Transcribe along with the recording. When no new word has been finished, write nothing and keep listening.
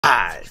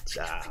Alright,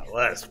 y'all,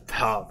 what's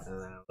poppin',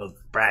 man? What's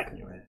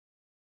bracking, man?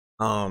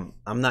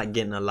 I'm not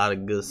getting a lot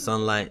of good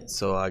sunlight,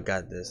 so I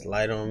got this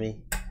light on me.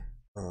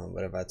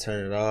 But if I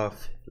turn it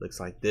off, it looks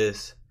like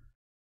this.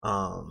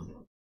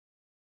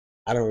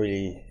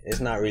 It's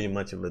not really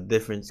much of a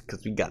difference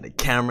because we got the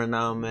camera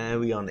now, man.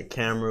 We on the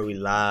camera, we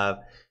live,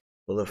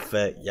 full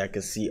effect. Y'all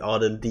can see all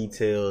the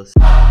details.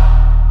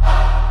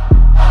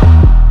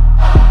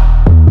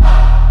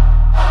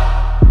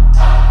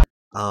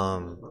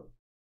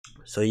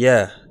 So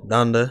yeah,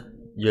 Donda,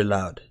 you're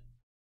loud.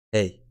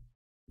 Hey,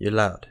 you're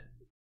loud.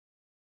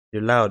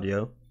 You're loud,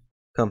 yo.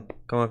 Come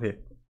up here.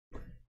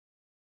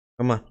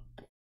 Come on.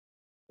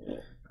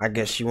 I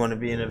guess you want to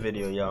be in a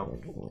video, y'all.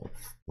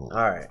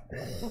 Alright.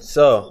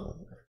 So,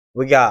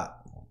 we got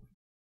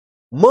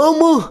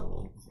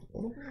Mama.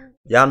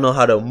 Y'all know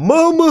how the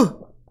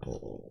Mama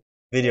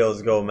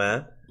videos go,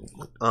 man.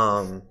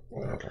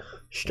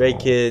 Stray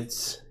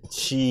Kids,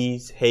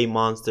 Cheese, Hey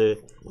Monster,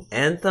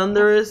 and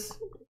Thunderous.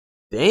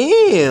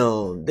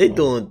 Damn, they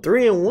doing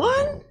 3 in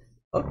 1?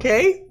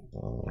 Okay.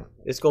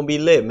 It's gonna be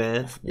lit,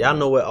 man. Y'all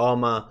know where all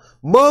my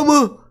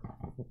Mama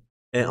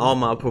and all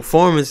my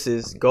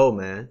performances go,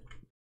 man.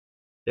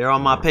 They're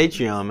on my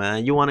Patreon,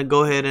 man. You want to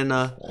go ahead and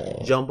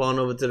jump on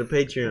over to the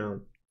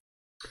Patreon.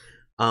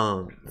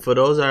 For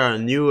those that are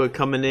new or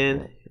coming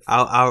in,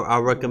 I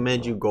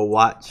recommend you go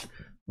watch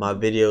my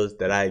videos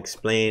that I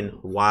explain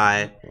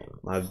why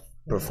my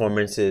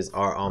performances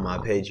are on my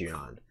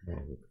Patreon.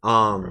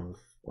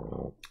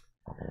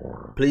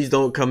 Please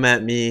don't come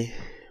at me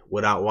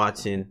without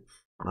watching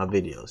my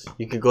videos.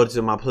 You can go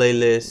to my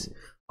playlist.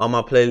 All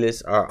my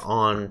playlists are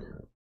on.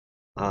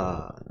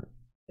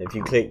 If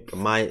you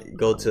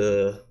go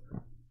to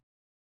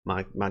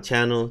my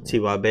channel,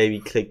 TY Baby,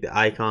 click the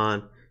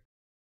icon,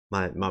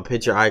 my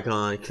picture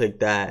icon,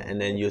 click that,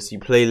 and then you'll see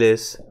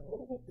playlists.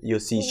 You'll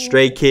see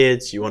Stray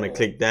Kids, you want to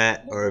click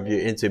that, or if you're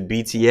into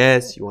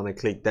BTS, you want to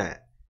click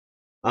that.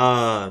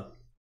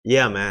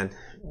 Yeah, man,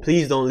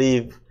 please don't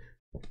leave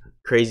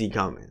crazy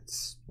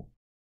comments,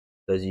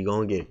 because you're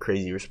gonna get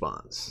crazy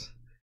response.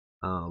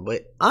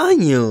 But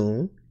on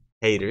you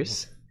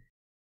haters,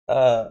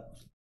 I'm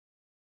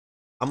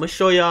gonna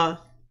show y'all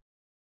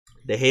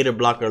the hater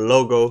blocker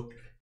logo.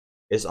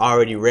 It's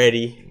already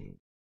ready.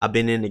 I've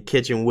been in the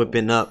kitchen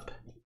whipping up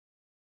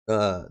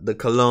the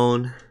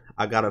cologne.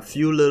 I got a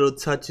few little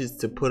touches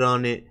to put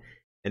on it,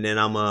 and then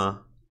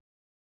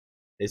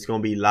it's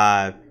gonna be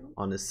live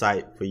on the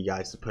site for you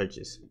guys to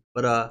purchase.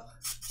 But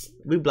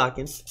we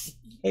blocking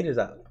haters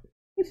out.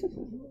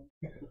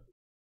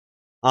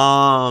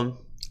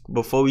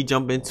 Before we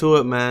jump into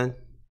it, man,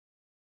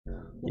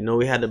 you know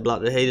we had to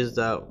block the haters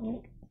out.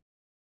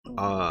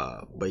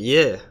 But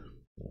yeah,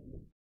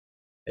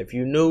 if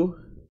you new,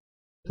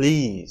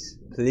 please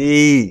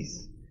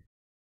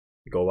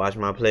go watch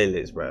my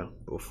playlist, bro,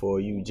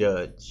 before you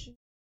judge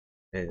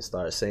and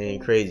start saying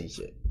crazy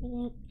shit.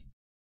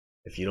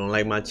 If you don't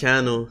like my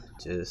channel,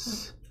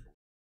 just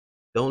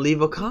don't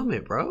leave a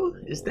comment, bro.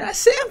 It's that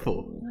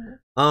simple.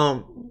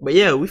 But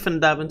yeah, we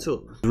finna dive into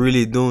it.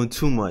 Really doing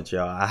too much,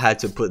 y'all. I had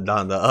to put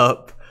down the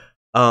up.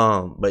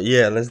 But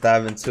yeah, let's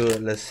dive into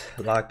it. Let's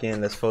lock in.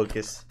 Let's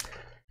focus.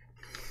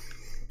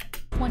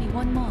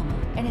 21 Mama,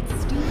 and it's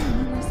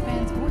stealing numerous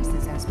fans'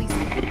 voices as we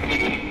speak.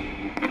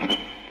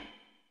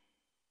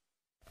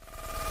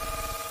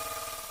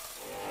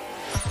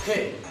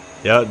 Hey.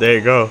 Yeah, there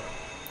you go.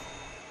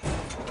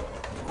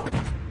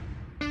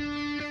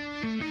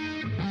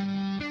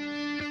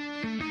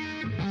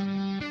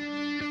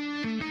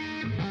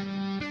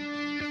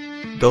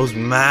 Those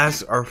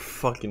masks are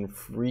fucking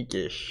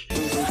freakish.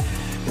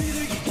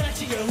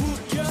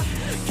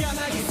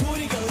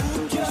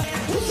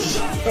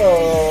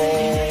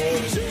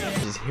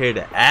 Just hear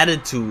the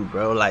attitude,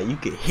 bro. Like, you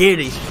can hear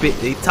they spit,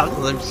 they talk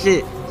some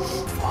shit.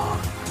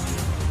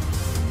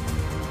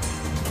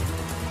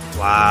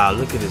 Wow,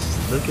 look at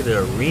this. Look at the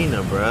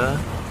arena, bro.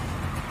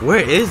 Where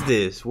is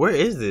this? Where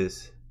is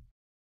this?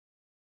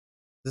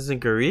 This is in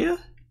Korea?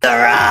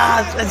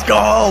 Let's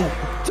go!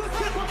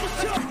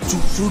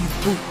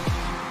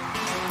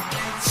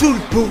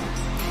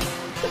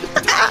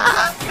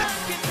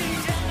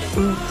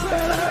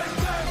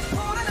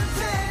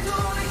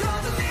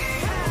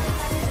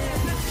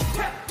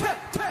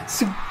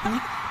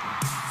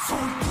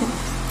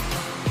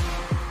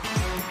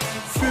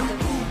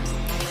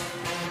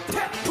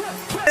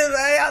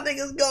 Y'all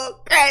niggas go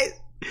crazy.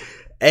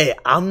 Hey,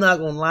 I'm not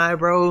gonna lie,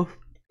 bro.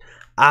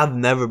 I've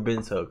never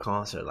been to a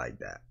concert like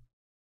that.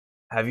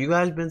 Have you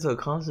guys been to a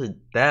concert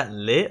that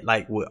lit?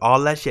 Like, with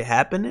all that shit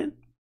happening?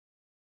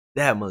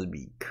 That must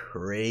be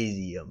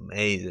crazy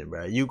amazing,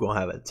 bro. You gonna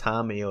have a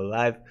time in your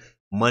life.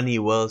 Money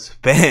well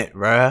spent,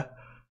 bro.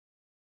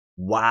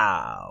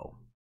 Wow.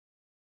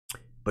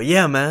 But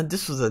yeah, man,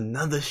 this was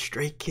another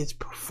Stray Kids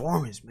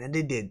performance, man.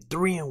 They did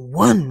 3 in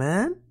 1,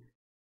 man.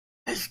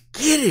 Let's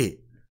get it.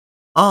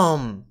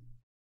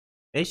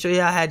 Make sure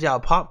y'all had y'all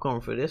popcorn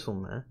for this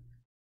one, man.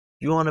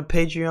 If you on the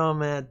Patreon,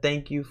 man,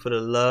 thank you for the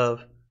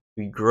love.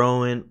 We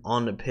growing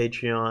on the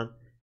Patreon.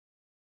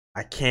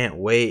 I can't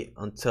wait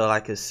until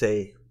I can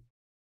say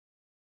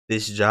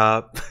this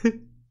job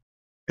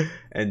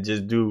and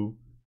just do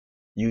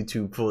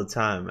YouTube full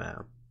time,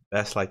 man.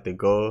 That's like the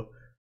goal.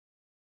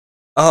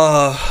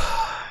 But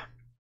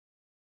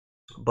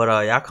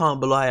y'all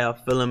comment below how y'all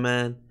feeling,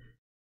 man.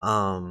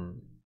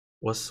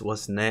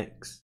 What's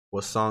next?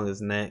 What song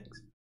is next?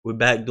 We're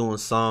back doing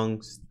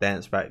songs,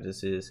 dance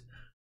practices.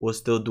 We'll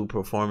still do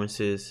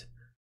performances,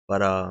 but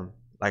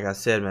like I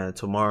said, man,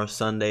 tomorrow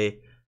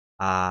Sunday,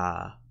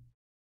 y'all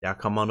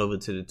come on over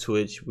to the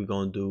Twitch. We're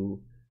gonna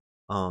do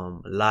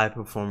live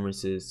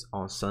performances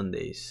on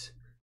Sundays.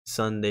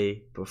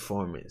 Sunday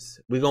performance.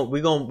 We're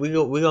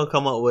gonna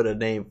come up with a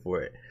name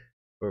for it.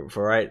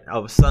 For right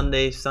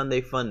Sunday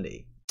Fun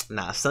Day.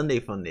 Nah, Sunday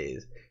Fun Day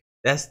is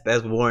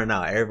that's worn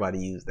out. Everybody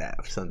use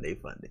that for Sunday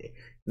Fun Day.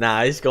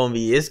 Nah,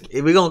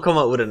 we're gonna come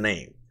up with a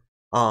name.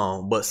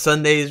 But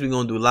Sundays we're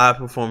gonna do live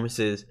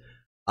performances.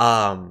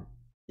 Y'all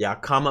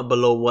comment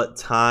below what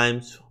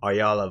times are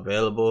y'all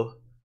available.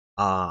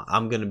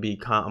 I'm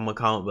gonna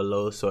comment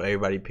below so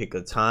everybody pick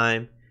a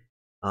time.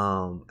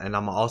 And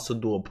I'm gonna also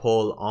do a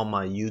poll on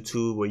my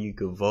YouTube where you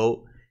can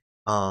vote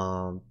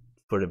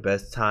for the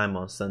best time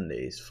on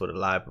Sundays for the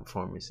live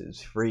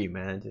performances. Free,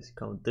 man, just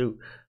come through.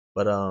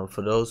 But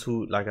for those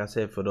who, like I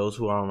said, for those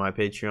who are on my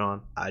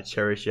Patreon, I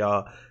cherish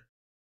y'all.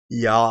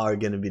 Y'all are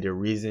gonna be the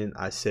reason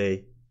I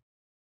say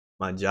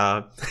my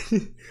job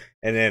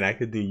and then I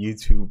could do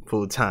YouTube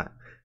full time.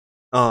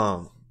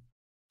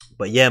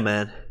 But yeah,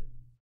 man,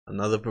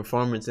 another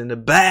performance in the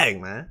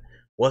bag, man.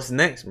 What's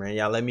next, man?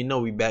 Y'all let me know.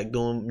 We back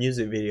doing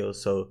music videos,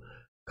 so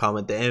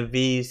comment the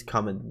MVs,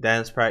 comment the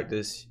dance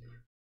practice.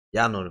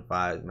 Y'all know the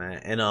vibes, man.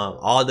 And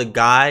all the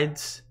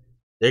guides,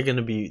 they're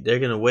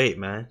gonna wait,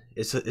 man.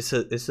 It's a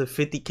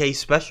 50K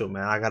special,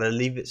 man. I gotta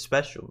leave it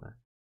special, man.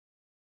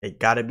 It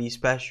gotta be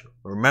special.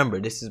 Remember,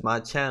 this is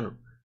my channel,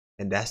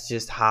 and that's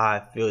just how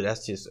I feel.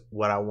 That's just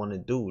what I want to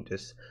do.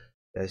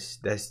 That's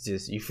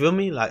just, you feel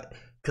me? Like,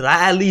 could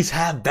I at least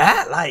have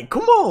that? Like,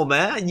 come on,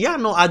 man. Y'all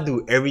know I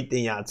do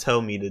everything y'all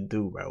tell me to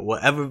do, bro.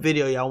 Whatever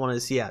video y'all want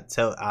to see,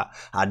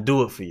 I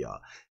do it for y'all.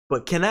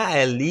 But can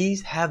I at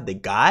least have the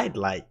guide?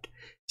 Like,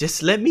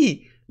 just let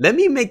me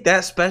make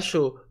that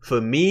special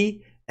for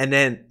me, and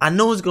then I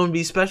know it's gonna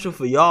be special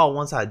for y'all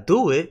once I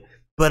do it.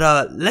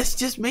 But let's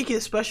just make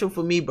it special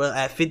for me, bro,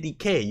 at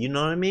 50K. You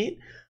know what I mean?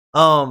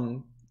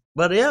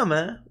 But yeah,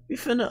 man, we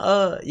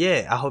finna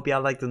yeah. I hope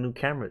y'all like the new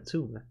camera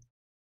too, man.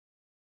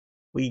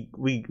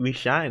 We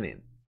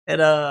shining.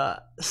 And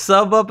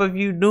sub up if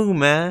you new,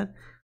 man.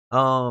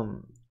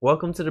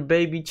 Welcome to the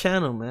baby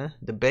channel, man.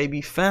 The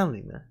baby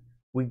family, man.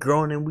 We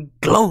growing and we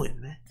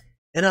glowing, man.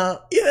 And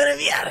you better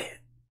be out of here.